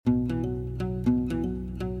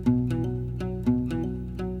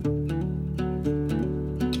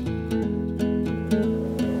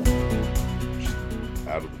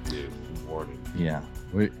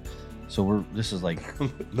So this is like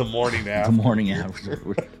the morning the after. morning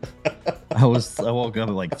after. I woke up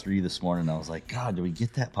at like 3 this morning. And I was like, God, did we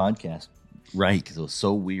get that podcast right? Because it was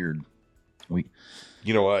so weird.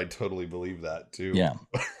 You know what? I totally believe that too. Yeah.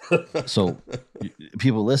 So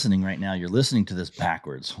people listening right now, you're listening to this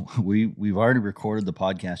backwards. We've already recorded the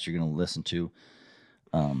podcast you're going to listen to.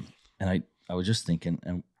 And I was just thinking,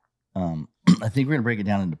 and I think we're going to break it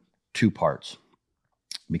down into 2 parts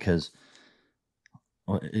because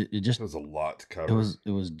it just was a lot to cover.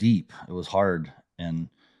 It was deep. It was hard. And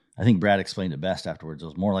I think Brad explained it best afterwards. It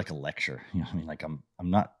was more like a lecture. You know what I mean? Like I'm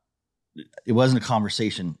not, it wasn't a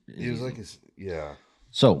conversation. It was like, yeah.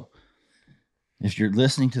 So if you're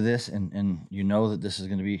listening to this and you know that this is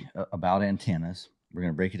going to be about antennas, we're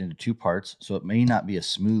going to break it into 2 parts. So it may not be a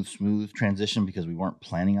smooth transition because we weren't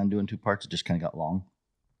planning on doing 2 parts. It just kind of got long.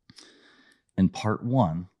 In part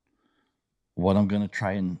 1, what I'm going to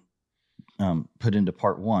try and put into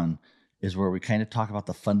part 1 is where we kind of talk about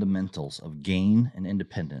the fundamentals of gain and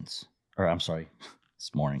independence. Or I'm sorry, this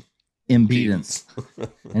morning. Impedance.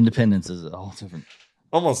 Independence is a whole different.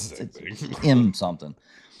 Almost the same thing. M something.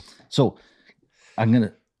 So I'm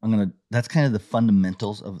gonna. That's kind of the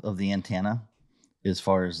fundamentals of the antenna, as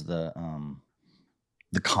far as the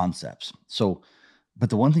concepts. So, but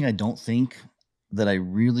the one thing I don't think that I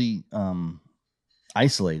really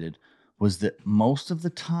isolated was that most of the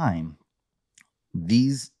time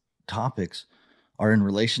these topics are in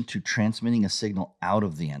relation to transmitting a signal out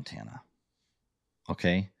of the antenna.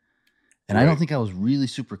 Okay. And right. I don't think I was really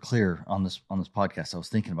super clear on this podcast. I was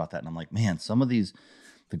thinking about that and I'm like, man, some of the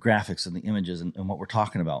graphics and the images and what we're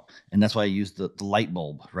talking about. And that's why I used the light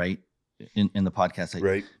bulb, right? In the podcast,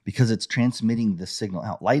 right? Because it's transmitting the signal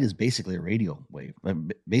out. Light is basically a radio wave.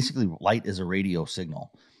 Basically, light is a radio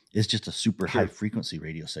signal. It's just a super high frequency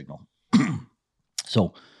radio signal.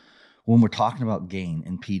 So when we're talking about gain,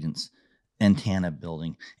 impedance, antenna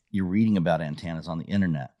building, you're reading about antennas on the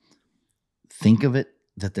internet. Think of it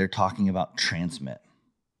that they're talking about transmit.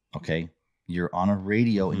 Okay, you're on a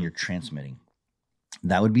radio and you're transmitting.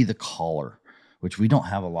 That would be the caller, which we don't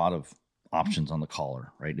have a lot of options on the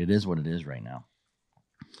caller, right? It is what it is right now.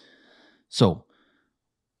 So,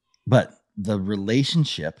 but the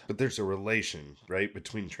relationship. But there's a relation, right?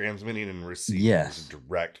 Between transmitting and receiving. Yes. There's a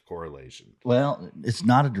direct correlation. Well, it's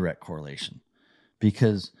not a direct correlation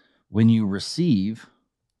because when you receive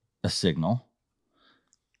a signal,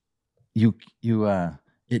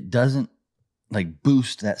 it doesn't like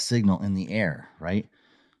boost that signal in the air, right?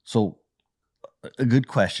 So a good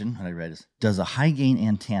question that I read is, does a high gain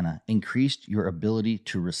antenna increase your ability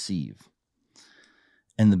to receive?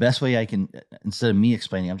 And the best way I can, instead of me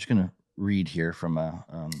explaining, I'm just going to read here from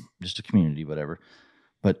just a community, whatever.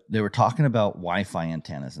 But they were talking about Wi-Fi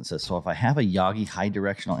antennas and says, so if I have a Yagi high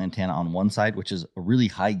directional antenna on one side, which is a really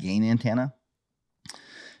high gain antenna,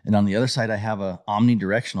 and on the other side, I have a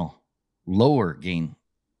omnidirectional lower gain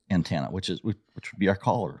antenna, which would be our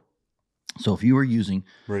caller. So if you were using,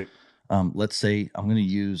 right. Let's say I'm going to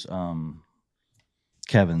use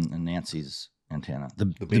Kevin and Nancy's antenna, the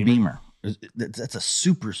Beamer. That's a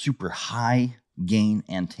super, super high gain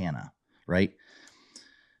antenna, right?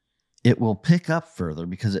 It will pick up further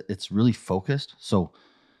because it's really focused. So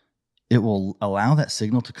it will allow that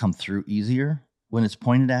signal to come through easier when it's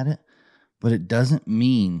pointed at it, but it doesn't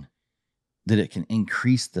mean that it can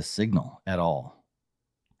increase the signal at all,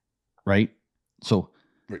 right? So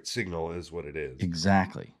signal is what it is.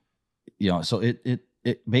 Exactly. So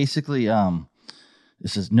it basically it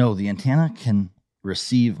says no, the antenna can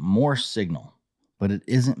receive more signal, but it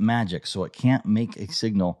isn't magic, so it can't make a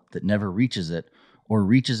signal that never reaches it or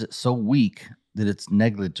reaches it so weak that it's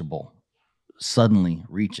negligible. Suddenly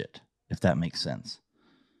reach it, if that makes sense.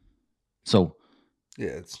 So yeah,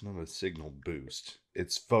 it's not a signal boost.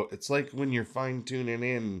 It's like when you're fine tuning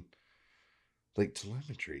in like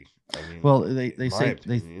telemetry. I mean, well, they say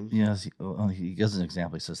he gives an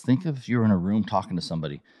example. He says, think of if you're in a room talking to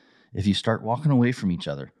somebody. If you start walking away from each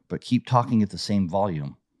other, but keep talking at the same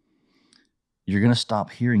volume, you're going to stop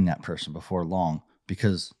hearing that person before long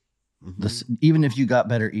because even if you got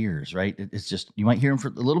better ears, right? It's just, you might hear them for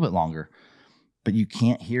a little bit longer, but you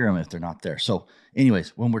can't hear them if they're not there. So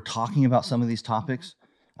anyways, when we're talking about some of these topics,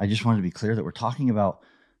 I just wanted to be clear that we're talking about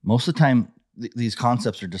most of the time, these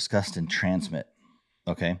concepts are discussed in transmit.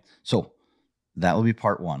 Okay. So that will be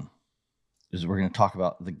part 1 is we're going to talk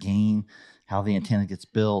about the gain, how the antenna gets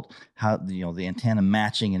built, how the antenna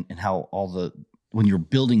matching and how when you're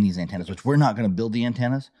building these antennas, which we're not going to build the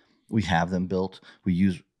antennas, we have them built. We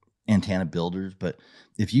use antenna builders, but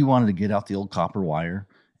if you wanted to get out the old copper wire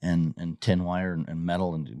and tin wire and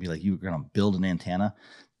metal and be like, you're going to build an antenna,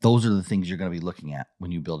 those are the things you're going to be looking at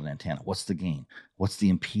when you build an antenna. What's the gain? What's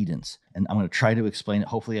the impedance? And I'm going to try to explain it.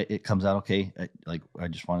 Hopefully it comes out okay. I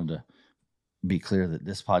just wanted to be clear that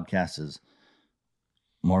this podcast is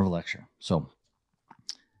more of a lecture. So,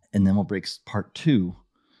 and then we'll break part 2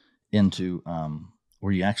 into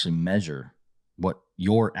where you actually measure what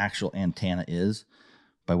your actual antenna is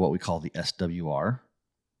by what we call the SWR,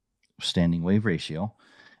 standing wave ratio.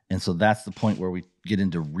 And so that's the point where we get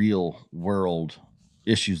into real world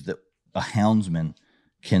issues that a houndsman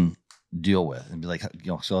can deal with and be like,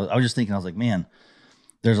 so I was just thinking, I was like, man,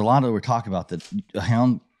 there's a lot that we're talking about that a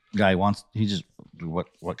hound guy wants, he just,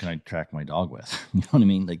 what can I track my dog with? You know what I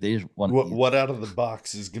mean? Like they just want what out of the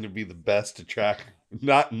box is going to be the best to track.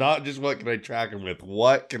 Not just what can I track him with,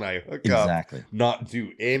 what can I hook exactly. up, not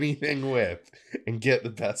do anything with, and get the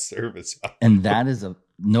best service out. And that is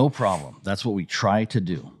no problem. That's what we try to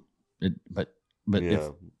do. But yeah.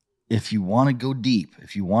 If you want to go deep,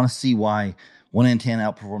 if you want to see why one antenna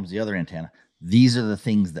outperforms the other antenna, these are the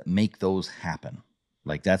things that make those happen.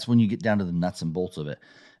 Like that's when you get down to the nuts and bolts of it.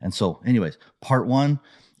 And so anyways, part 1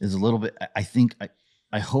 is a little bit,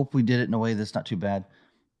 I hope we did it in a way that's not too bad.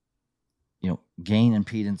 Gain,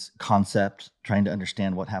 impedance, concept, trying to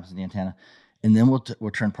understand what happens in the antenna. And then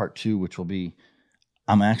we'll turn part 2, which will be,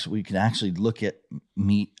 we can actually look at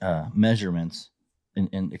measurements.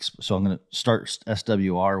 So I'm going to start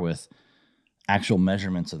SWR with actual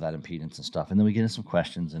measurements of that impedance and stuff. And then we get into some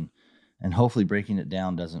questions and hopefully breaking it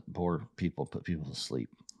down doesn't bore people, put people to sleep.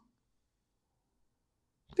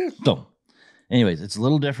 Yeah. So anyways, it's a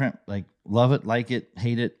little different. Like love it, like it,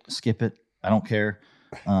 hate it, skip it. I don't care.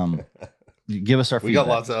 Give us our feedback. We got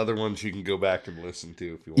lots of other ones you can go back and listen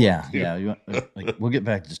to if you want. Yeah. We'll get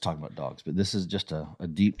back to just talking about dogs, but this is just a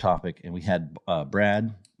deep topic. And we had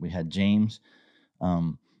Brad, we had James.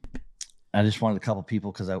 I just wanted a couple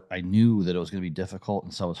people because I knew that it was going to be difficult.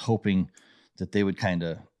 And so I was hoping that they would kind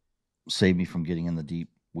of save me from getting in the deep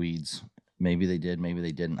weeds. Maybe they did, maybe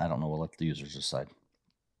they didn't. I don't know. We'll let the users decide.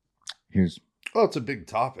 It's a big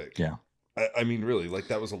topic. Yeah. I mean, really, like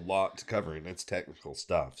that was a lot to cover and it's technical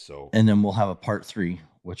stuff. So, and then we'll have a part 3,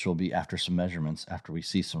 which will be after some measurements, after we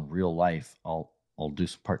see some real life, I'll do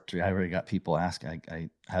some part 3. I already got people ask. I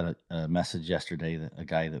had a message yesterday that a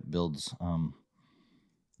guy that builds,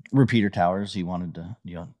 repeater towers. He wanted to,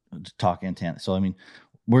 to talk antenna. So, I mean,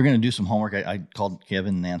 we're going to do some homework. I called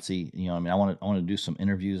Kevin and Nancy, I want to do some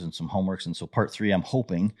interviews and some homeworks. And so part 3, I'm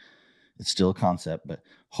hoping it's still a concept, but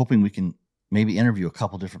hoping we can maybe interview a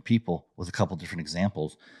couple different people with a couple different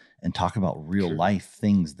examples and talk about real life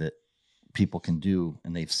things that people can do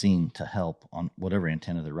and they've seen to help on whatever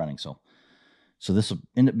antenna they're running. So this will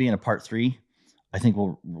end up being a part 3. I think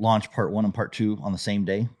we'll launch part 1 and part 2 on the same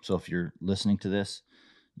day. So if you're listening to this,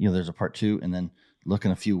 there's a part 2, and then look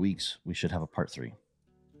in a few weeks, we should have a part 3.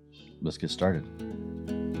 Let's get started.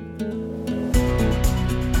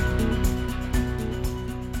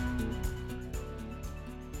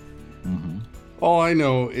 Mm-hmm. All I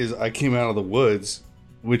know is I came out of the woods,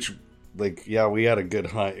 which, we had a good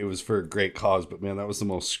hunt. It was for a great cause, but man, that was the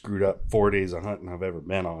most screwed up 4 days of hunting I've ever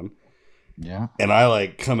been on. Yeah. And I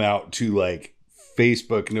come out to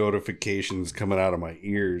Facebook notifications coming out of my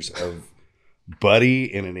ears of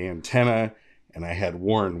Buddy and an antenna, and I had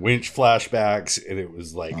Warren Winch flashbacks, and it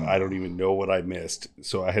was I don't even know what I missed.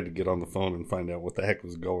 So I had to get on the phone and find out what the heck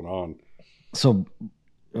was going on. So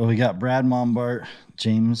we got Brad Mombart,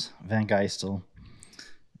 James Van Geistel,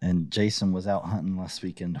 and Jason was out hunting last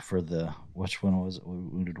weekend for which one was it?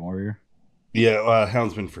 Wounded Warrior? Yeah,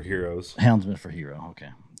 Houndsman for Heroes. Houndsman for Hero,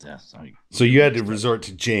 okay. Yeah, so you had to resort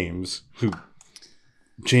to James,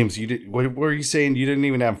 James, you did. What were you saying? You didn't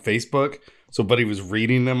even have Facebook? So Buddy was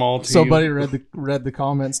reading them all to you? So Buddy read the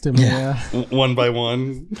comments to me, yeah. One by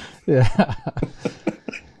one? Yeah.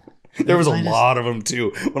 There was a lot of them,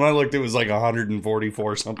 too. When I looked, it was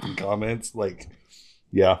 144 something comments.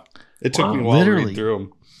 Yeah. It took me a while to read through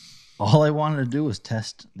them. All I wanted to do was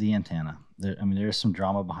test the antenna. There's some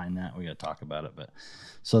drama behind that. We got to talk about it. But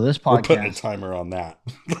so this podcast... We're putting a timer on that.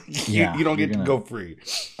 You don't get to go free.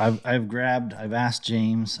 I've asked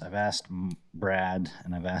James, I've asked Brad,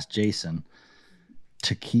 and I've asked Jason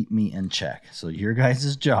to keep me in check. So your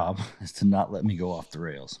guys' job is to not let me go off the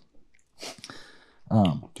rails.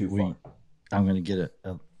 Too far. I'm going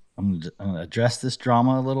to I'm going to address this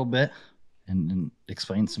drama a little bit and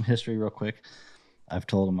explain some history real quick. I've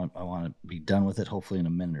told them I want to be done with it hopefully in a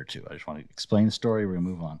minute or two. I just want to explain the story. We're going to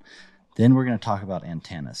move on. Then we're going to talk about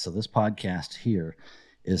antennas. So this podcast here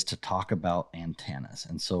is to talk about antennas.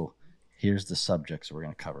 And so here's the subjects we're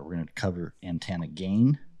going to cover. We're going to cover antenna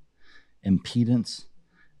gain, impedance,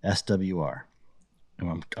 SWR.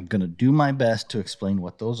 And I'm going to do my best to explain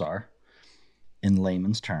what those are in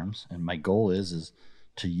layman's terms. And my goal is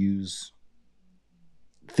to use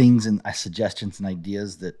things and suggestions and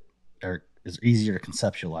ideas that is easier to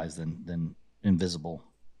conceptualize than invisible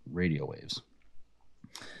radio waves.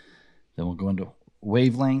 Then we'll go into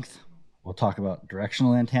wavelength. We'll talk about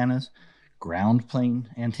directional antennas, ground plane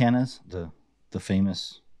antennas, the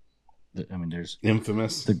famous. There's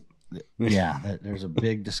infamous. There's a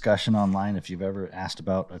big discussion online. If you've ever asked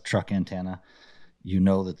about a truck antenna, you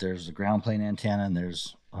know that there's a ground plane antenna and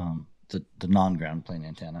there's the non-ground plane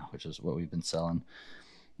antenna, which is what we've been selling.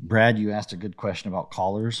 Brad, you asked a good question about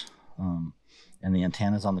collars and the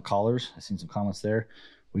antennas on the collars. I've seen some comments there.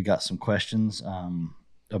 We got some questions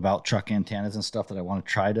about truck antennas and stuff that I want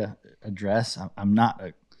to try to address. I'm not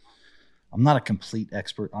a complete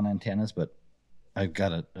expert on antennas, but I've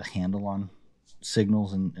got a handle on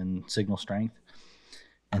signals and signal strength.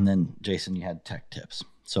 And then Jason, you had tech tips.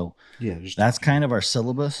 So that's kind of our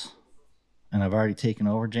syllabus. And I've already taken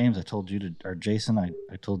over, James. I told you Jason,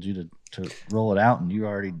 I told you to roll it out, and you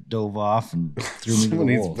already dove off and threw me to the wolves.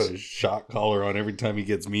 Needs to put a shock collar on every time he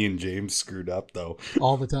gets me and James screwed up, though.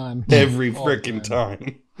 All the time. Every freaking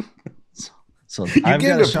time. So you I've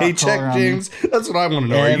getting a paycheck, James? That's what I want to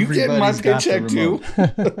know. Are you getting my paycheck too?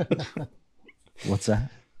 What's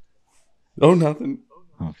that? Oh, nothing.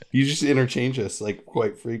 Okay. You just interchange us like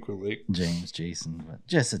quite frequently. James, Jason, but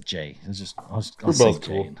just a J. It's just we're both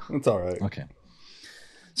cool. It's all right. Okay.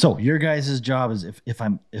 So your guys' job is if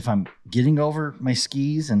I'm getting over my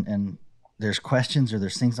skis and there's questions or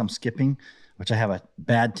there's things I'm skipping, which I have a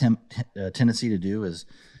bad tendency to do, is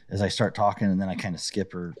as I start talking and then I kind of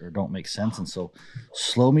skip or don't make sense. And so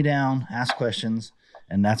slow me down, ask questions.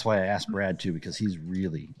 And that's why I asked Brad too, because he's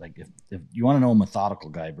really like, if you want to know a methodical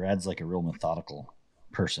guy, Brad's like a real methodical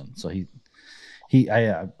person. So I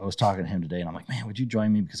was talking to him today and I'm like, man, would you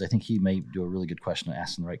join me? Because I think he may do a really good question,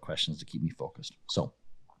 asking the right questions to keep me focused. So.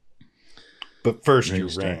 But first you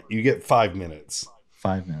rant. You get 5 minutes.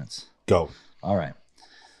 5 minutes. Go. All right.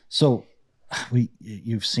 So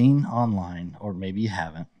you've seen online, or maybe you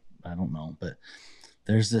haven't, I don't know, but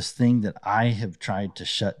there's this thing that I have tried to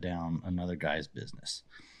shut down another guy's business.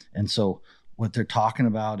 And so what they're talking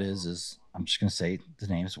about is I'm just going to say the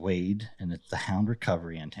name is Wade, and it's the Hound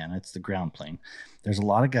Recovery Antenna. It's the ground plane. There's a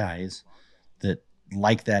lot of guys that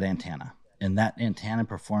like that antenna, and that antenna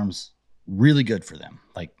performs really good for them.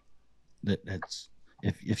 Like that's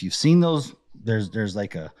if you've seen those, there's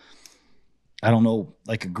like a, I don't know,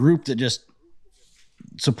 like a group that just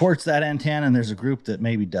supports that antenna, and there's a group that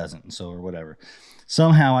maybe doesn't. So, or whatever.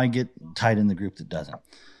 Somehow I get tied in the group that doesn't.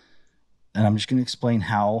 And I'm just going to explain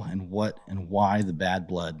how and what and why the bad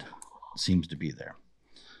blood seems to be there.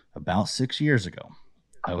 About 6 years ago,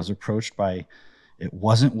 I was approached by, it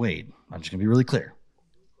wasn't Wade. I'm just going to be really clear.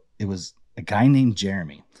 It was a guy named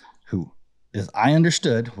Jeremy who, as I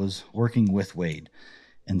understood, was working with Wade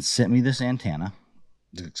and sent me this antenna.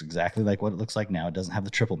 It's exactly like what it looks like now. It doesn't have the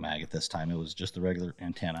triple mag at this time. It was just the regular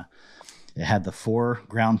antenna. It had the 4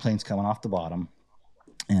 ground planes coming off the bottom.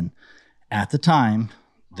 And at the time,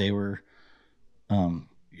 they were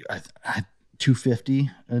I $250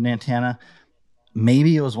 an antenna.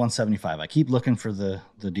 Maybe it was $175. I keep looking for the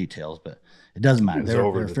details, but it doesn't matter.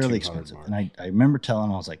 They're fairly expensive. And I remember telling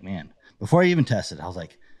him, I was like, man, before I even tested, I was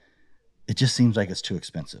like, it just seems like it's too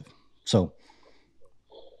expensive. So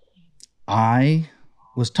I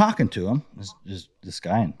was talking to him, this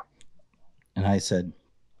guy, and I said,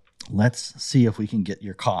 let's see if we can get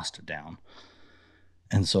your cost down.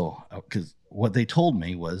 And so, because what they told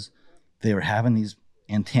me was they were having these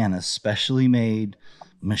antennas specially made,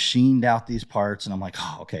 machined out these parts. And I'm like,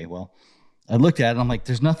 oh, okay, well, I looked at it. And I'm like,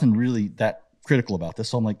 there's nothing really that critical about this.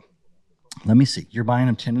 So I'm like, let me see. You're buying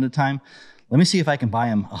them 10 at a time. Let me see if I can buy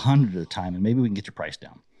them 100 at a time, and maybe we can get your price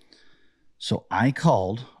down. So I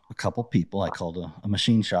called a couple people. I called a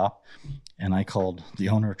machine shop, and I called the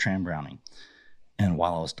owner of Tram Browning. And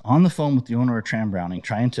while I was on the phone with the owner of Tram Browning,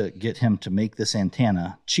 trying to get him to make this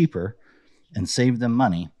antenna cheaper and save them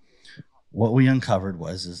money, what we uncovered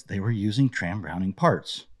is they were using Tram Browning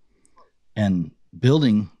parts and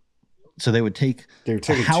building. So they would take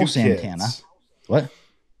a house antenna. What?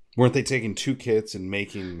 Weren't they taking 2 kits and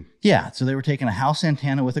making? Yeah. So they were taking a house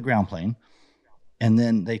antenna with a ground plane, and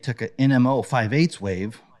then they took an NMO 5/8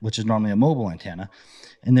 wave, which is normally a mobile antenna,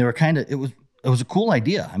 and they were it was a cool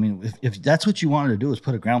idea. I mean, if that's what you wanted to do, is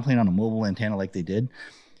put a ground plane on a mobile antenna like they did,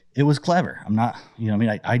 it was clever. I'm not,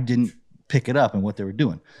 I didn't pick it up and what they were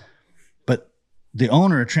doing. But the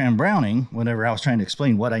owner of Tram Browning, whenever I was trying to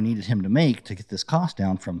explain what I needed him to make to get this cost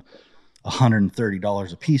down from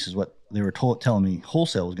 $130 a piece is what they were telling me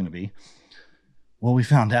wholesale was going to be, Well, we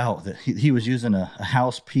found out that he was using a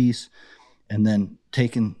house piece and then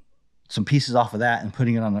taking some pieces off of that and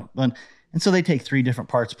putting it on a bun. And so they take 3 different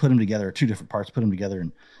parts, put them together, or 2 different parts, put them together,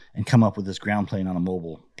 and come up with this ground plane on a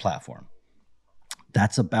mobile platform.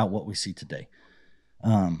 That's about what we see today.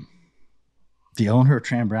 The owner of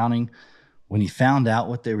Tran Browning, when he found out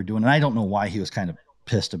what they were doing, and I don't know why he was kind of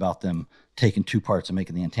pissed about them taking 2 parts and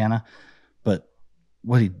making the antenna, but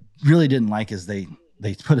what he really didn't like is they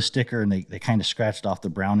put a sticker and they kind of scratched off the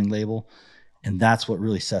Browning label, and that's what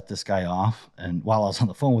really set this guy off. And while I was on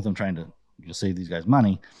the phone with him trying to save these guys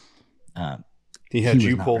money, he had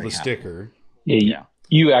you pull the sticker. Yeah.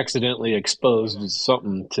 You accidentally exposed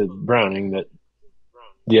something to Browning that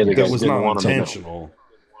the other guys didn't want intentional.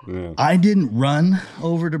 Yeah. I didn't run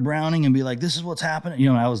over to Browning and be like, this is what's happening.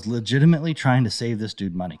 I was legitimately trying to save this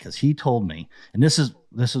dude money, because he told me, and this is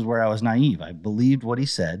where I was naive. I believed what he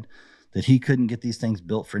said, that he couldn't get these things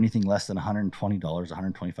built for anything less than $120,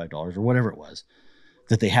 $125, or whatever it was,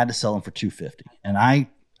 that they had to sell them for $250. And I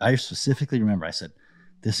specifically remember I said,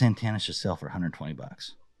 this antenna should sell for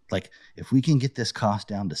 $120. Like, if we can get this cost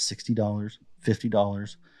down to $60,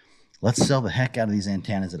 $50, let's sell the heck out of these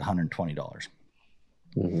antennas at $120.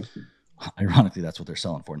 Mm-hmm. Ironically, that's what they're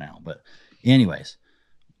selling for now. But anyways,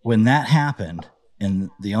 when that happened, and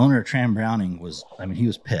the owner of Tran Browning he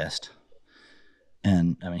was pissed.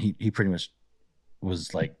 And he pretty much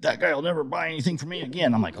was like, that guy will never buy anything from me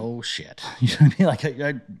again. I'm like, oh shit. You know what I mean? Like,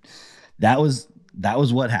 that was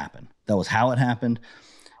what happened. That was how it happened.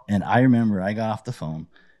 And I remember I got off the phone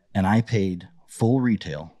and I paid full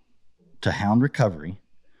retail to Hound Recovery.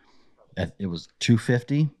 It was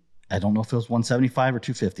 $250. I don't know if it was $175 or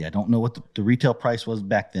 $250. I don't know what the retail price was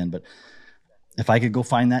back then, but if I could go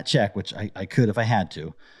find that check, which I could if I had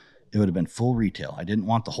to, it would have been full retail. I didn't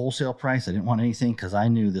want the wholesale price. I didn't want anything, because I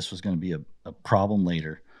knew this was going to be a problem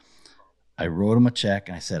later. I wrote him a check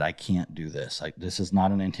and I said, I can't do this. This is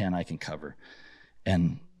not an antenna I can cover.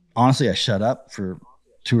 And honestly, I shut up for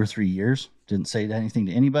 2 or 3 years, didn't say anything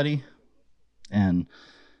to anybody. And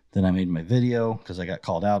then I made my video because I got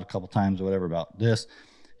called out a couple times or whatever about this.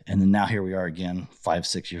 And then now here we are again,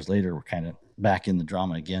 5-6 years later, we're kind of back in the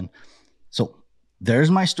drama again. So there's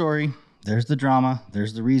my story. There's the drama.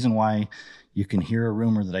 There's the reason why you can hear a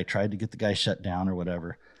rumor that I tried to get the guy shut down or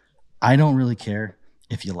whatever. I don't really care.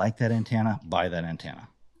 If you like that antenna, buy that antenna.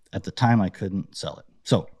 At the time, I couldn't sell it.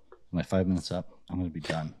 So my 5 minutes up. I'm going to be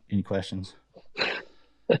done. Any questions?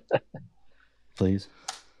 Please.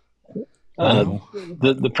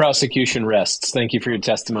 The prosecution rests. Thank you for your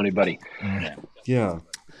testimony, buddy. Okay. Yeah.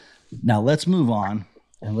 Now let's move on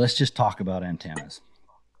and let's just talk about antennas.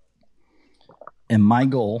 And my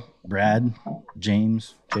goal, Brad,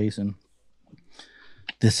 James, Jason,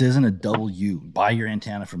 this isn't a W, buy your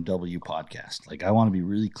antenna from W podcast. Like, I want to be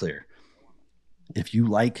really clear. If you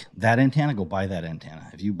like that antenna, go buy that antenna.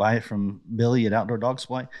 If you buy it from Billy at Outdoor Dog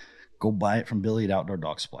Supply, go buy it from Billy at Outdoor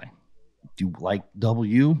Dog Supply. If you like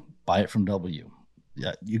W, buy it from W.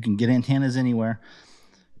 Yeah, you can get antennas anywhere.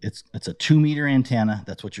 It's a 2-meter antenna.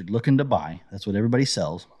 That's what you're looking to buy. That's what everybody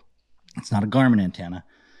sells. It's not a Garmin antenna.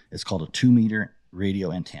 It's called a 2-meter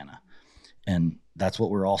radio antenna. And that's what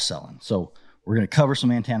we're all selling. So we're going to cover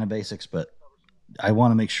some antenna basics, but I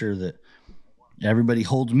want to make sure that everybody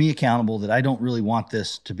holds me accountable, that I don't really want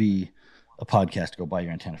this to be a podcast to go buy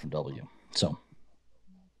your antenna from W. So,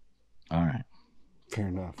 all right. Fair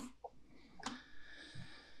enough.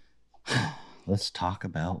 Let's talk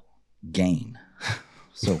about gain.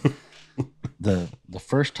 So the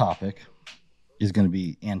first topic is going to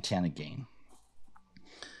be antenna gain.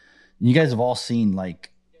 You guys have all seen,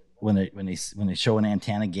 like, when they show an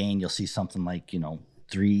antenna gain, you'll see something like, 3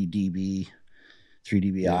 dB, 3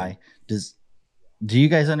 dBi. Yeah. Do you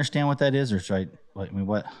guys understand what that is, or should what?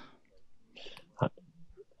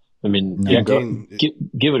 No.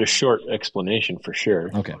 Give it a short explanation for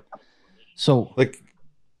sure. Okay. So,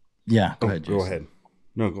 yeah, go ahead, Jason. Go ahead.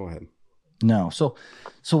 No, go ahead. No. So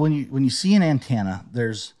when you see an antenna,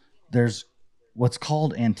 there's what's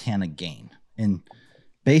called antenna gain. And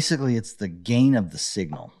basically it's the gain of the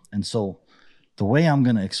signal. And so the way I'm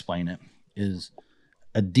going to explain it is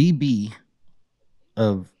a dB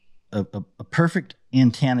of a perfect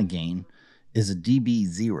antenna gain is a dB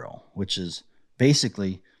 0, which is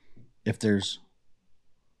basically it's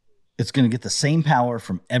going to get the same power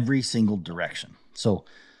from every single direction. So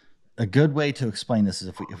a good way to explain this is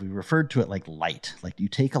if we referred to it like light, like you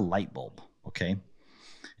take a light bulb, okay,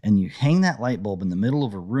 and you hang that light bulb in the middle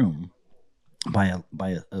of a room by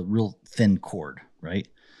a real thin cord, right?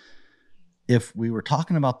 If we were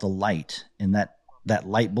talking about the light and that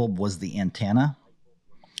light bulb was the antenna,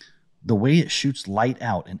 the way it shoots light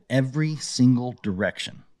out in every single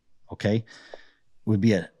direction, okay, would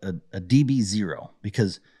be a dB0,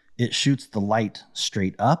 because it shoots the light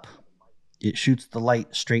straight up. It shoots the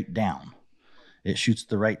light straight down. It shoots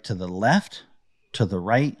the light to the left, to the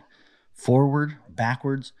right, forward,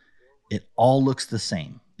 backwards. It all looks the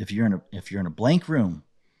same. If you're in a blank room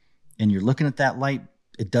and you're looking at that light,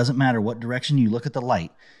 it doesn't matter what direction you look at the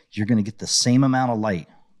light, you're going to get the same amount of light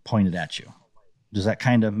pointed at you. Does that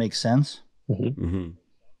kind of make sense? Mm-hmm. Mm-hmm.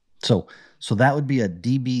 So that would be a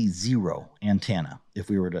dB0 antenna if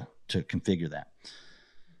we were to configure that.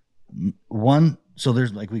 So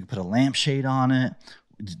there's like, we could put a lampshade on it,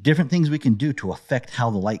 different things we can do to affect how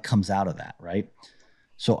the light comes out of that, right?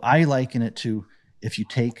 So I liken it to, if you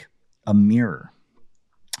take a mirror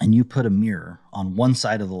and you put a mirror on one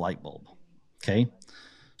side of the light bulb, okay?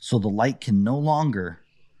 So the light can no longer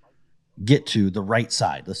get to the right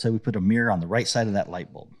side. Let's say we put a mirror on the right side of that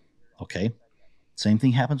light bulb, okay? Same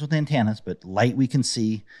thing happens with antennas, but light we can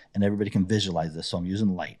see and everybody can visualize this, so I'm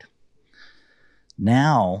using light.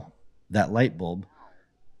 Now that light bulb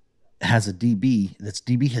has a dB, that's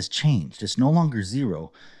dB has changed. It's no longer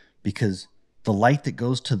 0 because the light that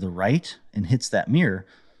goes to the right and hits that mirror.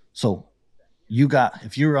 So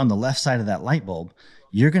if you're on the left side of that light bulb,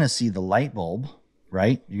 you're going to see the light bulb,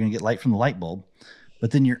 right? You're going to get light from the light bulb,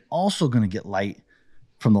 but then you're also going to get light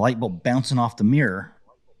from the light bulb bouncing off the mirror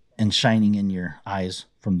and shining in your eyes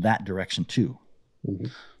from that direction too. Mm-hmm.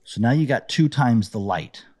 So now you got 2 times the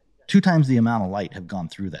light, 2 times the amount of light have gone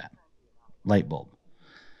through that light bulb.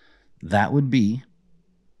 That would be,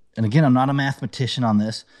 and again, I'm not a mathematician on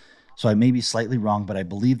this, so I may be slightly wrong, but I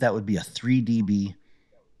believe that would be a 3 dB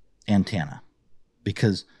antenna,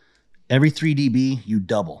 because every 3 dB you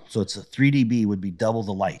double. So it's a 3 dB would be double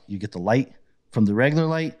the light. You get the light from the regular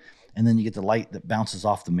light, and then you get the light that bounces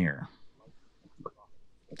off the mirror.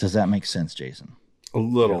 Does that make sense, Jason? A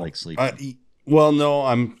little. You're like sleeping. Well, no,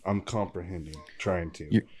 I'm comprehending, trying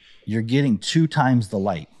to. You're getting 2 times the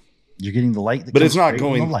light. You're getting the light that but comes it's not straight from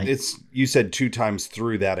going. the light. It's, you said 2 times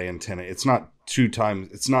through that antenna. It's not 2 times.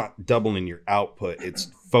 It's not doubling your output. It's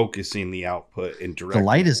focusing the output and directing. The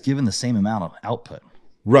light is given the same amount of output.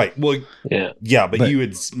 Right. Well, yeah, but you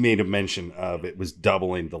had made a mention of it was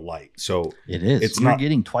doubling the light. So it is. It's You're not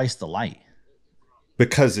getting twice the light.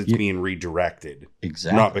 because it's being redirected.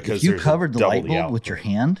 Exactly. Not because if you there's covered the double light the bulb output. with your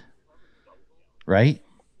hand, right,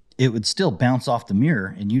 it would still bounce off the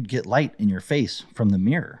mirror and you'd get light in your face from the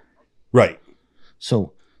mirror. Right.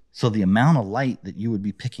 So the amount of light that you would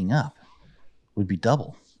be picking up would be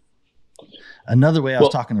double. Another way I was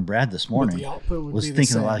talking to Brad this morning was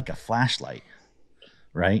thinking of like a flashlight,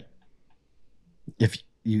 right? If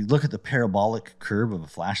you look at the parabolic curve of a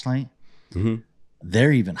flashlight, Mm-hmm.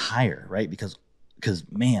 they're even higher, right? Because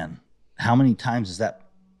man, how many times does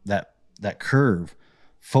that curve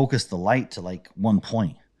focus the light to like one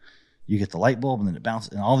point? You get the light bulb and then it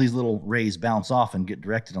bounces, and all these little rays bounce off and get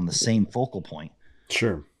directed on the same focal point.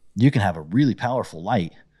 Sure. You can have a really powerful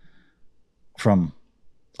light from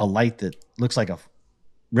a light that looks like a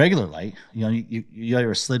regular light. You know, you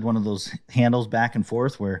ever slid one of those handles back and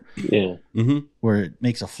forth where it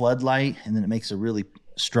makes a floodlight and then it makes a really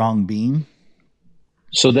strong beam.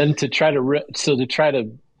 So then to try to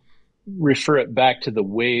refer it back to the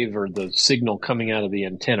wave or the signal coming out of the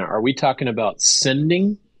antenna, are we talking about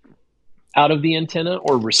sending out of the antenna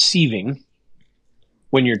or receiving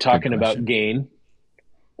when you're talking about gain,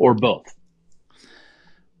 or both?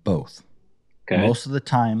 Both. Okay. Most of the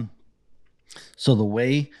time. So the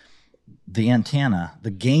way the antenna,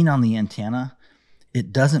 the gain on the antenna,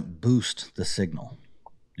 it doesn't boost the signal.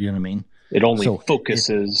 You know what I mean? It only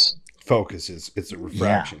focuses. It's a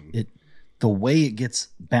refraction. Yeah, the way it gets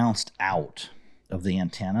bounced out of the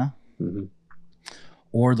antenna,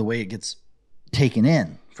 or the way it gets taken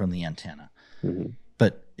in from the antenna. Mm-hmm.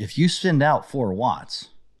 But if you send out 4 watts,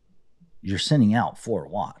 you're sending out 4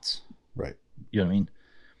 watts. Right. You know what I mean?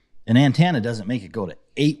 An antenna doesn't make it go to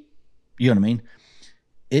 8. You know what I mean?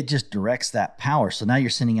 It just directs that power. So now you're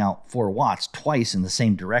sending out 4 watts twice in the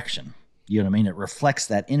same direction. You know what I mean? It reflects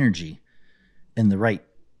that energy in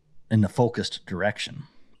the focused direction.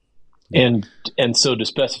 And so to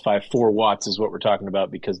specify 4 watts is what we're talking about,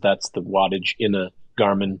 because that's the wattage in a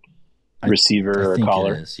Garmin receiver or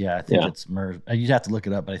collar. It is. Yeah, I think it's MERS. You'd have to look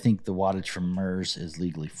it up, but I think the wattage from MERS is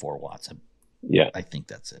legally 4 watts. I think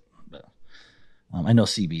that's it. But I know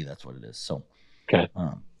CB, that's what it is. So, okay.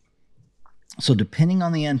 So depending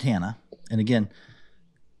on the antenna, and again,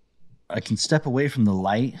 I can step away from the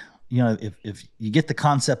light. You know, if you get the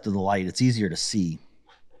concept of the light, it's easier to see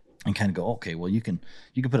and kind of go, okay, well, you can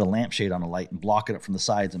put a lampshade on a light and block it up from the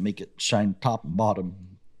sides and make it shine top and bottom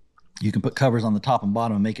You can put covers on the top and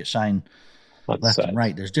bottom and make it shine left and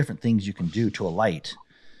right. There's different things you can do to a light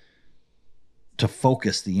to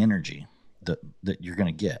focus the energy that you're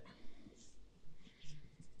going to get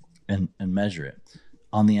and measure it.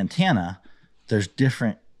 On the antenna, there's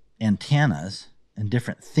different antennas and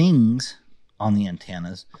different things on the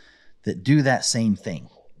antennas that do that same thing.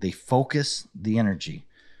 They focus the energy.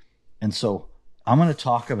 And so I'm going to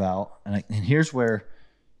talk about, and here's where,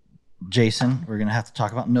 Jason, we're going to have to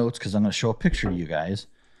talk about notes because I'm going to show a picture to you guys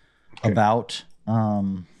about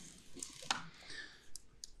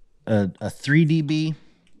a 3 dB,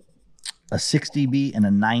 a 6 dB, and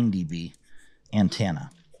a 9 dB antenna.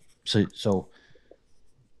 So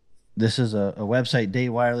this is a website,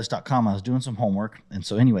 daywireless.com. I was doing some homework. And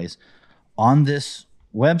so anyways, on this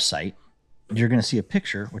website, you're going to see a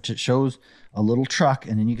picture, which it shows a little truck,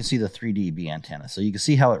 and then you can see the 3 dB antenna. So you can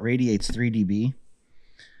see how it radiates 3 dB,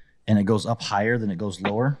 and it goes up higher than it goes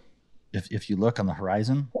lower. If you look on the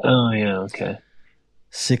horizon. Oh, yeah, okay.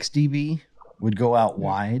 6 dB would go out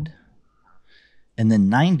wide, and then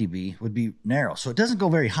 9 dB would be narrow. So it doesn't go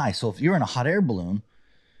very high. So if you're in a hot air balloon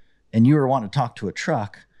and you were wanting to talk to a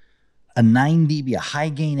truck, a 9 dB, a high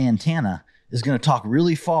gain antenna, is going to talk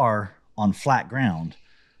really far on flat ground,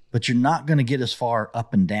 but you're not going to get as far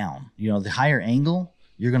up and down. You know, the higher angle,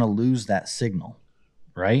 you're going to lose that signal,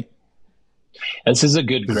 right? This is a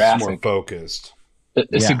good graphic. It's more focused.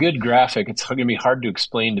 It's a good graphic. It's going to be hard to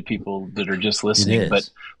explain to people that are just listening, but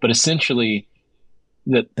essentially,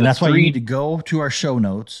 and that's why you need to go to our show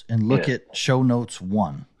notes and look at show notes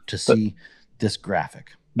 1 to see this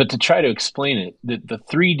graphic. But to try to explain it, the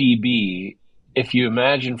 3 dB, if you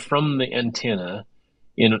imagine from the antenna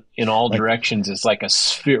in all directions, is like a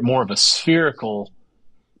sphere, more of a spherical.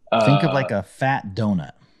 Think of like a fat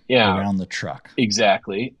donut. Around the truck.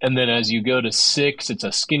 Exactly. And then as you go to 6, it's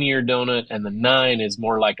a skinnier donut, and the 9 is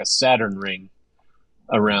more like a Saturn ring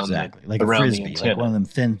around like around a frisbee, the antenna. Like one of them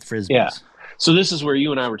thin frisbees. Yeah. So this is where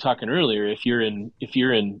you and I were talking earlier. If you're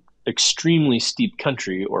in extremely steep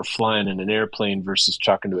country or flying in an airplane versus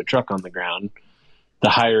talking to a truck on the ground, the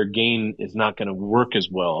higher gain is not going to work as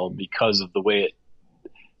well because of the way it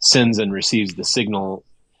sends and receives the signal.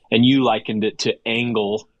 And you likened it to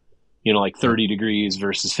angle, you know, like 30 degrees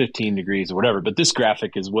versus 15 degrees or whatever. But this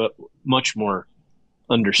graphic is much more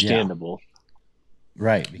understandable. Yeah.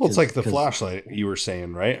 Right. Well, it's like the flashlight you were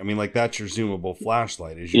saying, right? I mean, like that's your zoomable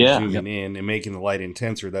flashlight. As you're zooming in and making the light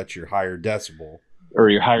intenser, that's your higher decibel. Or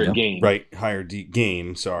your higher gain. Right. Higher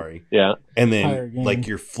gain, sorry. Yeah. And then like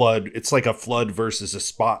your flood, it's like a flood versus a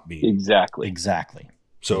spot beam. Exactly.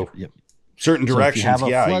 So certain directions,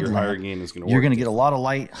 your limit, higher gain is going to work. You're going to get a lot of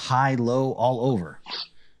light, high, low, all over.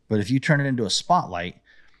 But if you turn it into a spotlight,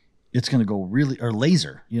 it's going to go or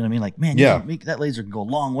laser. You know what I mean? Like, man, that laser can go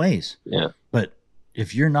long ways. Yeah. But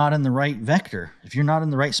if you're not in the right vector, if you're not in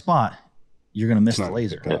the right spot, you're going to miss the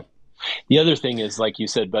laser. Yeah. The other thing is, like you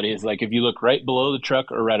said, buddy, is like if you look right below the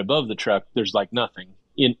truck or right above the truck, there's like nothing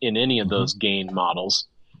in any of those gain models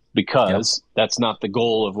because that's not the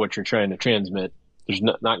goal of what you're trying to transmit. There's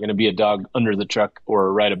not going to be a dog under the truck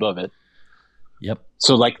or right above it. Yep.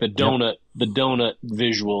 So like the donut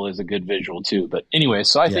visual is a good visual too. But anyway,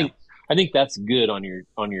 so I think that's good on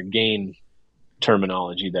your gain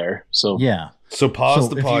terminology there. So So pause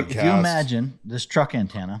the podcast. If you imagine this truck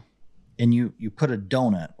antenna and you put a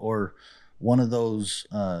donut or one of those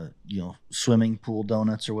swimming pool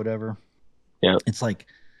donuts or whatever. Yeah. It's like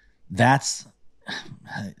that's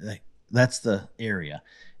the area.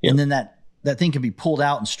 Yeah. And then that thing can be pulled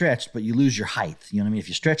out and stretched, but you lose your height. You know what I mean? If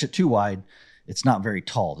you stretch it too wide, it's not very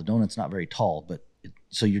tall. The donut's not very tall, but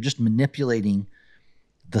so you're just manipulating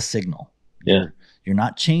the signal. Yeah. You're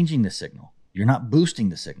not changing the signal. You're not boosting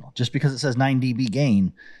the signal. Just because it says 9 dB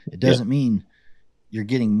gain, it doesn't mean you're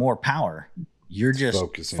getting more power. You're just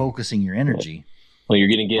focusing your energy. Well, you're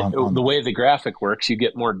going to get the way the graphic works. You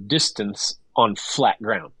get more distance on flat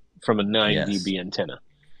ground from a 9 dB antenna.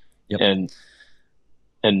 Yep.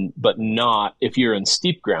 But not if you're in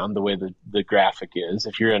steep ground, the way the graphic is.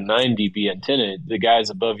 If you're a 9 dB antenna, the guys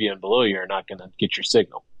above you and below you are not going to get your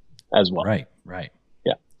signal as well. Right.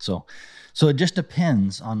 Yeah. So it just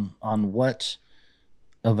depends on what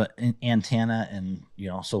of an antenna, and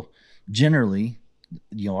so generally,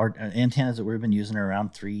 our antennas that we've been using are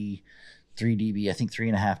around 3 dB. I think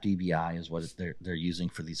 3.5 dBi is what they're using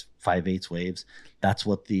for these 5/8 waves. That's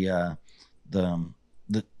what the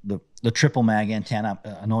triple mag antenna.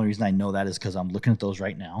 The only reason I know that is because I'm looking at those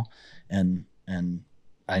right now, and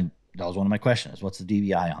that was one of my questions. What's the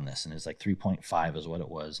dBi on this? And it's like 3.5 is what it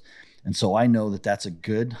was. And so I know that that's a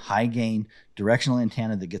good high gain directional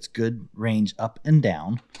antenna that gets good range up and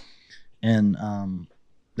down. And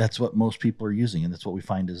that's what most people are using, and that's what we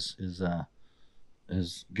find is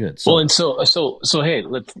good. So, Well, and so hey,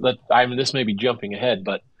 I mean, this may be jumping ahead,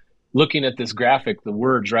 but looking at this graphic, the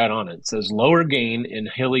words right on it says lower gain in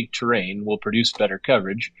hilly terrain will produce better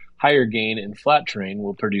coverage. Higher gain in flat terrain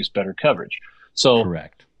will produce better coverage. So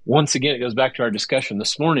correct. Once again, it goes back to our discussion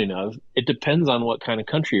this morning of it depends on what kind of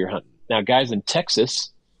country you're hunting. Now, guys in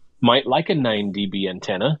Texas might like a 9 dB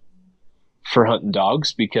antenna for hunting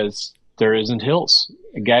dogs because there isn't hills.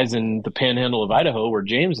 Guys in the panhandle of Idaho, where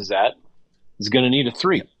James is at, is going to need a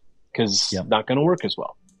 3 because it's not going to work as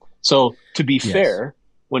well. So to be fair,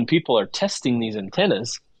 when people are testing these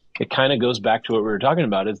antennas, it kind of goes back to what we were talking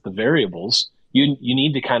about is the variables. You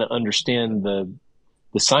need to kind of understand the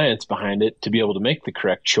science behind it to be able to make the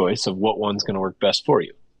correct choice of what one's going to work best for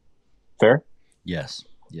you. Fair? Yes.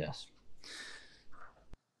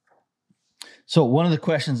 So one of the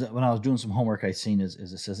questions that when I was doing some homework I seen is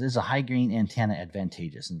it says, is a high gain antenna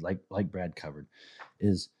advantageous? And like Brad covered,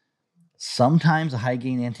 is sometimes a high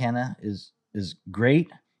gain antenna is great,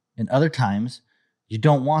 and other times you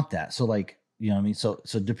don't want that. So like, you know what I mean? So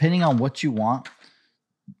depending on what you want,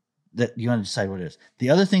 that you want to decide what it is. The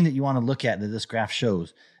other thing that you want to look at that this graph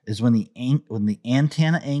shows is when the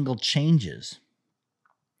antenna angle changes,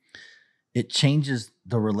 it changes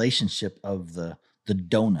the relationship of the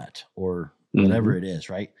donut or whatever it is,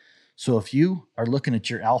 right? So if you are looking at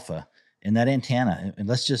your alpha and that antenna, and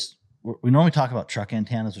we normally talk about truck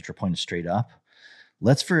antennas, which are pointed straight up.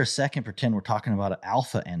 Let's for a second pretend we're talking about an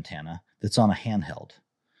alpha antenna that's on a handheld.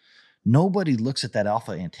 Nobody looks at that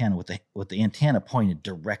alpha antenna with the antenna pointed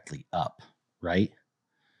directly up, right?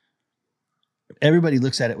 Everybody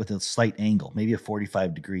looks at it with a slight angle, maybe a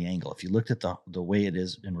 45-degree angle. If you looked at the way it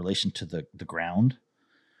is in relation to the ground,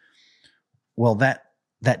 well, that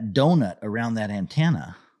donut around that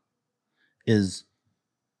antenna is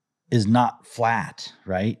not flat,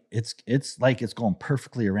 right? It's like it's going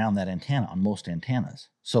perfectly around that antenna on most antennas.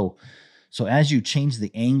 So as you change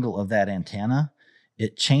the angle of that antenna,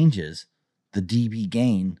 it changes the dB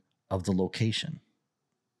gain of the location.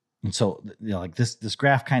 And so, like this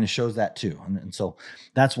graph kind of shows that too. And so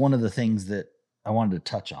that's one of the things that I wanted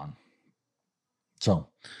to touch on. So,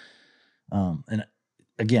 and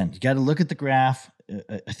again, you got to look at the graph.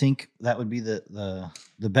 I think that would be the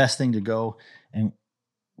best thing to go. And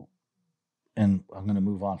I'm going to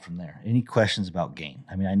move on from there. Any questions about gain?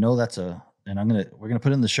 I mean, I know we're going to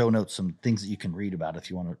put in the show notes some things that you can read about if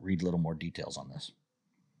you want to read a little more details on this.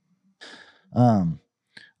 I'm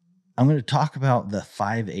going to talk about the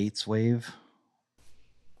 5/8 wave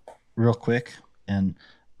real quick, and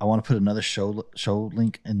I want to put another show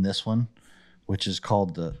link in this one, which is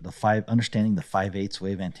called understanding the 5/8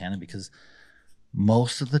 wave antenna, because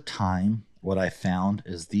most of the time what I found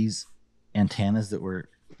is these antennas that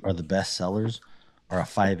are the best sellers are a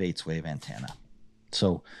 5/8 wave antenna.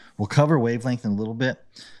 So we'll cover wavelength in a little bit,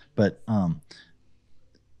 but I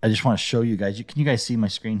just want to show you guys. Can you guys see my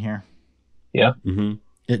screen here? Yeah. Mm-hmm.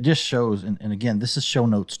 It just shows, and again, this is show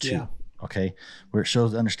notes too. Yeah. Okay, where it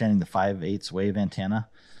shows understanding the 5/8 wave antenna.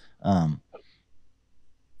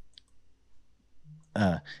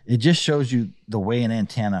 It just shows you the way an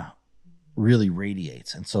antenna really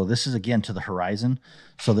radiates. And so this is again to the horizon.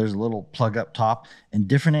 So there's a little plug up top, and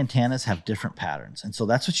different antennas have different patterns. And so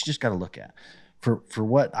that's what you just got to look at. For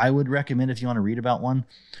what I would recommend, if you want to read about one,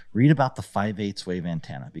 read about the 5/8 wave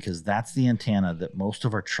antenna, because that's the antenna that most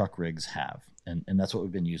of our truck rigs have. And that's what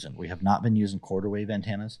we've been using. We have not been using quarter wave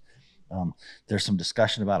antennas. There's some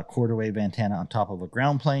discussion about a quarter wave antenna on top of a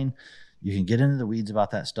ground plane. You can get into the weeds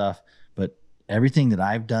about that stuff, but everything that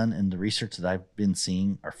I've done and the research that I've been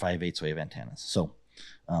seeing are 5/8 wave antennas. So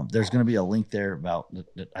there's going to be a link there about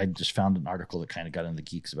that. I just found an article that kind of got into the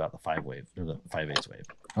geeks about the 5/8 wave.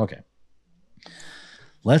 Okay.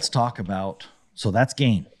 Let's talk about, so that's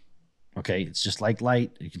gain. Okay. It's just like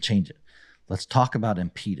light. You can change it. Let's talk about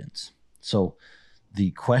impedance. So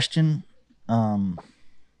the question, let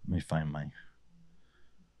me find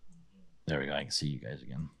there we go. I can see you guys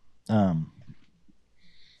again.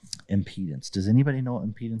 Impedance. Does anybody know what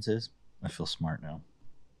impedance is? I feel smart now.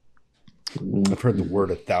 I've heard the word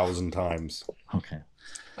 1,000 times. Okay.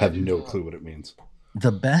 I have no clue what it means.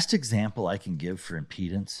 The best example I can give for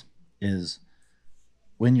impedance is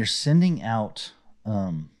when you're sending out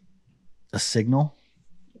a signal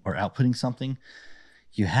or outputting something,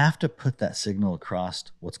 you have to put that signal across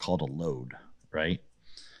what's called a load, right?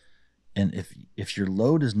 And if your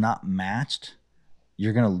load is not matched,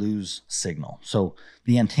 you're going to lose signal. So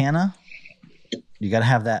the antenna, you got to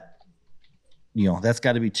have that, that's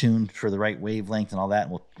got to be tuned for the right wavelength and all that.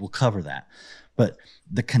 And we'll cover that. But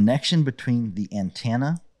the connection between the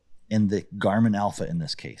antenna and the Garmin Alpha in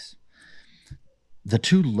this case. The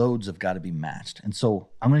two loads have got to be matched. And so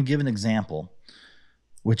I'm going to give an example,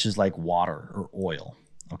 which is like water or oil.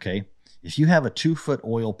 Okay. If you have a 2-foot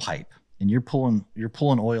oil pipe and you're pulling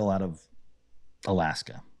oil out of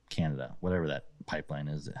Alaska, Canada, whatever that pipeline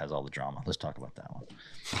is that has all the drama. Let's talk about that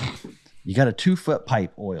one. You got a 2-foot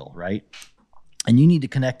pipe oil, right? And you need to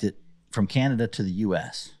connect it from Canada to the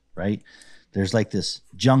US, right? There's like this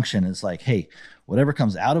junction. It's like, hey, whatever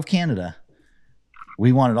comes out of Canada,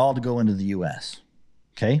 we want it all to go into the US.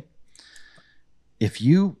 Okay. If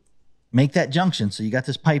you make that junction, so you got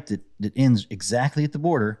this pipe that ends exactly at the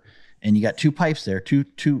border, and you got two pipes there,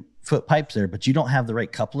 2-foot pipes there, but you don't have the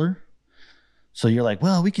right coupler. So you're like,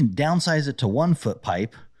 well, we can downsize it to 1-foot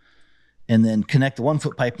pipe and then connect the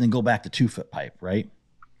 1-foot pipe and then go back to 2-foot pipe, right?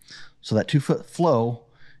 So that 2-foot flow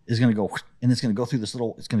is going to go, and it's going to go through this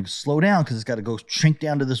little, it's going to slow down because it's got to go shrink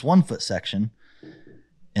down to this 1-foot section,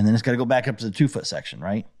 and then it's got to go back up to the 2-foot section,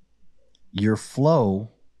 right? Your flow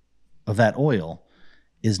of that oil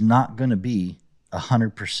is not going to be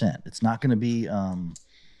 100%. It's not going to be,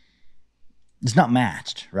 it's not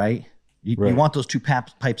matched, right? You want those two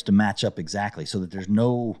pipes to match up exactly so that there's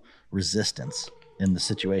no resistance in the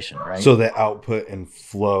situation, right? So the output and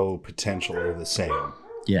flow potential are the same.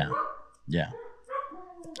 Yeah.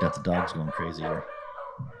 Got the dogs going crazy here.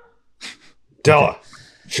 Della,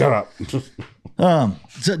 shut up.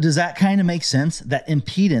 So does that kind of make sense? That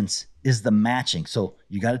impedance is the matching. So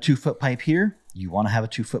you got a 2-foot pipe here. You want to have a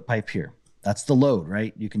 2-foot pipe here. That's the load,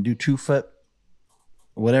 right? You can do 2-foot,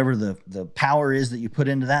 whatever the power is that you put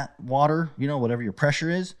into that water, whatever your pressure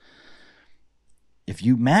is. If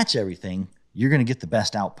you match everything, you're going to get the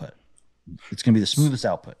best output. It's going to be the smoothest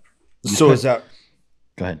output. Is that...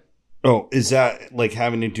 Go ahead. Oh, is that like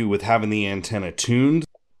having to do with having the antenna tuned?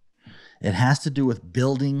 It has to do with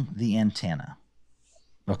building the antenna.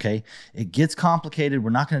 Okay. It gets complicated. We're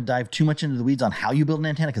not going to dive too much into the weeds on how you build an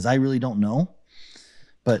antenna because I really don't know.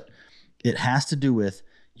 But it has to do with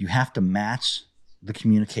you have to match the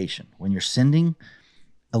communication. When you're sending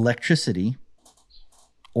electricity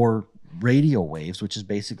or radio waves, which is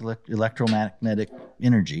basically electromagnetic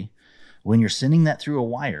energy, when you're sending that through a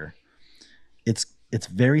wire, it's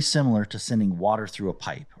very similar to sending water through a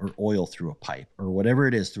pipe or oil through a pipe or whatever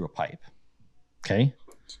it is through a pipe. Okay?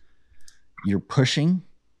 You're pushing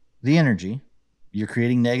the energy. You're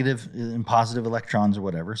creating negative and positive electrons or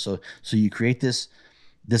whatever. So you create this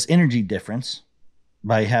energy difference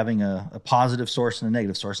by having a positive source and a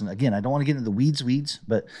negative source. And again, I don't want to get into the weeds,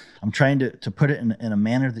 but I'm trying to put it in a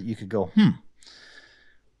manner that you could go,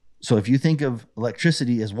 So if you think of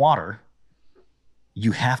electricity as water,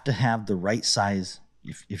 you have to have the right size.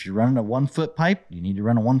 If you're running a 1-foot pipe, you need to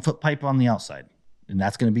run a 1-foot pipe on the outside, and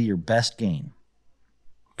that's going to be your best gain.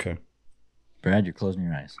 Okay. Brad, you're closing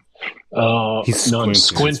your eyes. I'm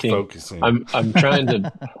squinting. Focusing. I'm trying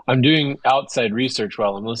to. I'm doing outside research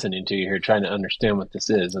while I'm listening to you here, trying to understand what this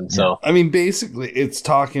is. And so, I mean, basically, it's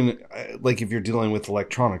talking like if you're dealing with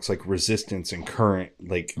electronics, like resistance and current,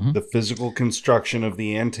 like the physical construction of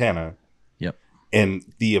the antenna. Yep.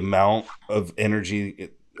 And the amount of energy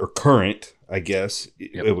or current, I guess,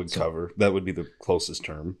 it would cover. That would be the closest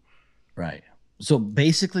term. Right. So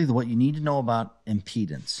basically, what you need to know about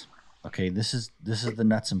impedance. Okay, this is the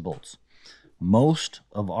nuts and bolts. Most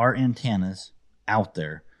of our antennas out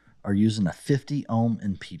there are using a 50 ohm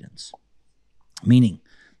impedance, meaning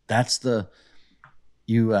that's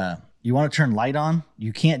you want to turn light on.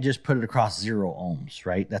 You can't just put it across 0 ohms,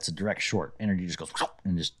 right? That's a direct short. Energy just goes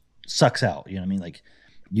and just sucks out. You know what I mean? Like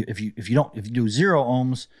if you do 0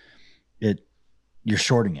 ohms, you're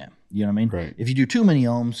shorting it. You know what I mean? Right. If you do too many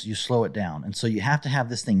ohms, you slow it down. And so you have to have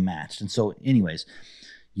this thing matched. And so anyways,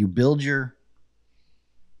 you build your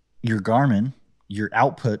Garmin, your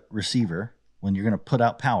output receiver, when you're going to put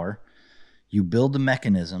out power, you build the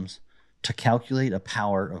mechanisms to calculate a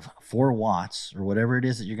power of 4 watts or whatever it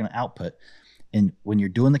is that you're going to output. And when you're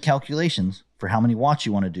doing the calculations for how many watts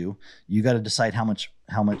you want to do, you got to decide how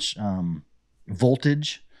much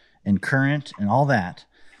voltage and current and all that.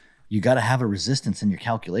 You got to have a resistance in your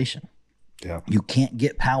calculation. Yeah. You can't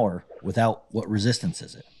get power without what resistance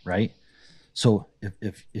is it, right? So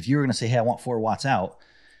if you were going to say, hey, I want 4 watts out,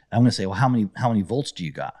 I'm going to say, well, how many volts do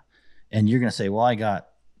you got? And you're going to say, well, I got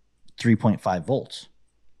 3.5 volts.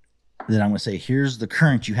 Then I'm going to say, here's the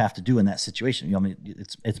current you have to do in that situation. You know, I mean,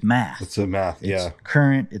 it's math. It's a math, It's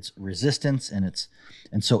current, it's resistance, and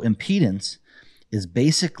so impedance is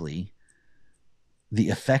basically the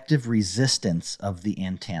effective resistance of the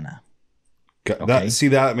antenna. Okay.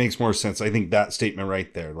 That makes more sense. I think that statement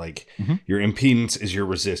right there, like your impedance is your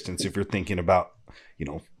resistance. If you're thinking about,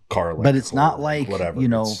 car, but it's not or like whatever. you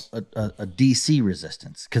know It's- a DC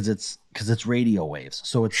resistance because it's radio waves.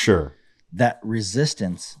 So it's sure. that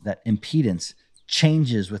resistance, that impedance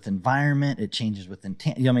changes with environment. It changes with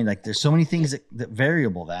intent. You know what I mean? Like there's so many things that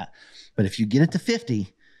variable that, but if you get it to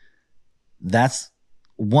 50, that's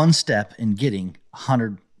one step in getting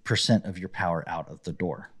 100% of your power out of the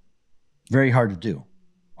door. Very hard to do.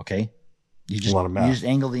 Okay. You A lot of math. you just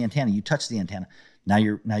angle the antenna, you touch the antenna. Now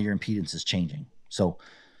your impedance is changing. So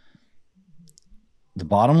the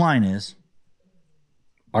bottom line is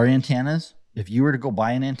our antennas, if you were to go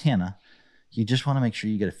buy an antenna, you just want to make sure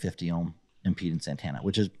you get a 50 ohm impedance antenna,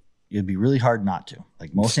 which is, it'd be really hard not to.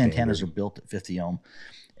 Like most Standard. antennas are built at 50 ohm.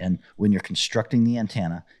 And when you're constructing the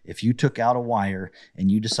antenna, if you took out a wire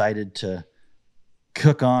and you decided to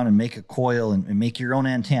cook on and make a coil and make your own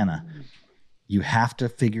antenna, you have to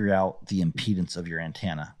figure out the impedance of your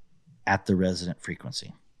antenna at the resident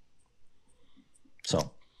frequency.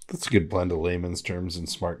 So That's a good blend of layman's terms and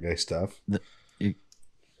smart guy stuff. I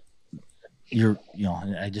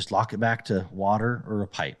just lock it back to water or a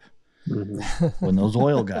pipe. Mm-hmm. When those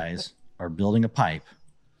oil guys are building a pipe,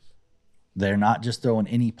 they're not just throwing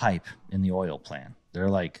any pipe in the oil plan. They're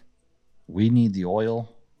like, we need the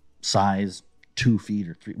oil size 2 feet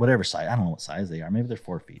or 3, whatever size. I don't know what size they are. Maybe they're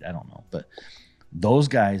 4 feet. I don't know. But those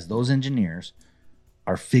guys, those engineers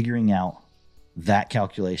are figuring out that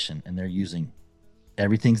calculation, and they're using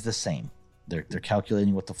everything's the same. They're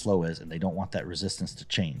calculating what the flow is, and they don't want that resistance to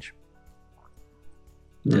change.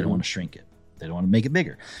 They don't want to shrink it. They don't want to make it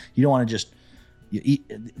bigger. You don't want to just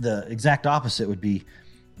the exact opposite would be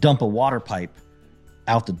dump a water pipe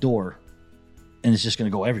out the door and it's just going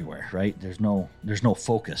to go everywhere, right? There's no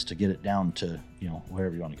focus to get it down to,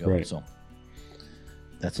 wherever you want to go. Right. So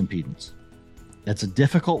that's impedance. That's a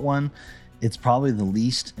difficult one. It's probably the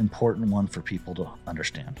least important one for people to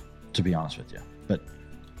understand, to be honest with you. But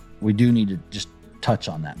we do need to just touch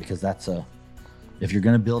on that because if you're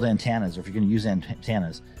going to build antennas or if you're going to use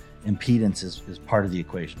antennas, impedance is part of the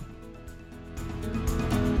equation.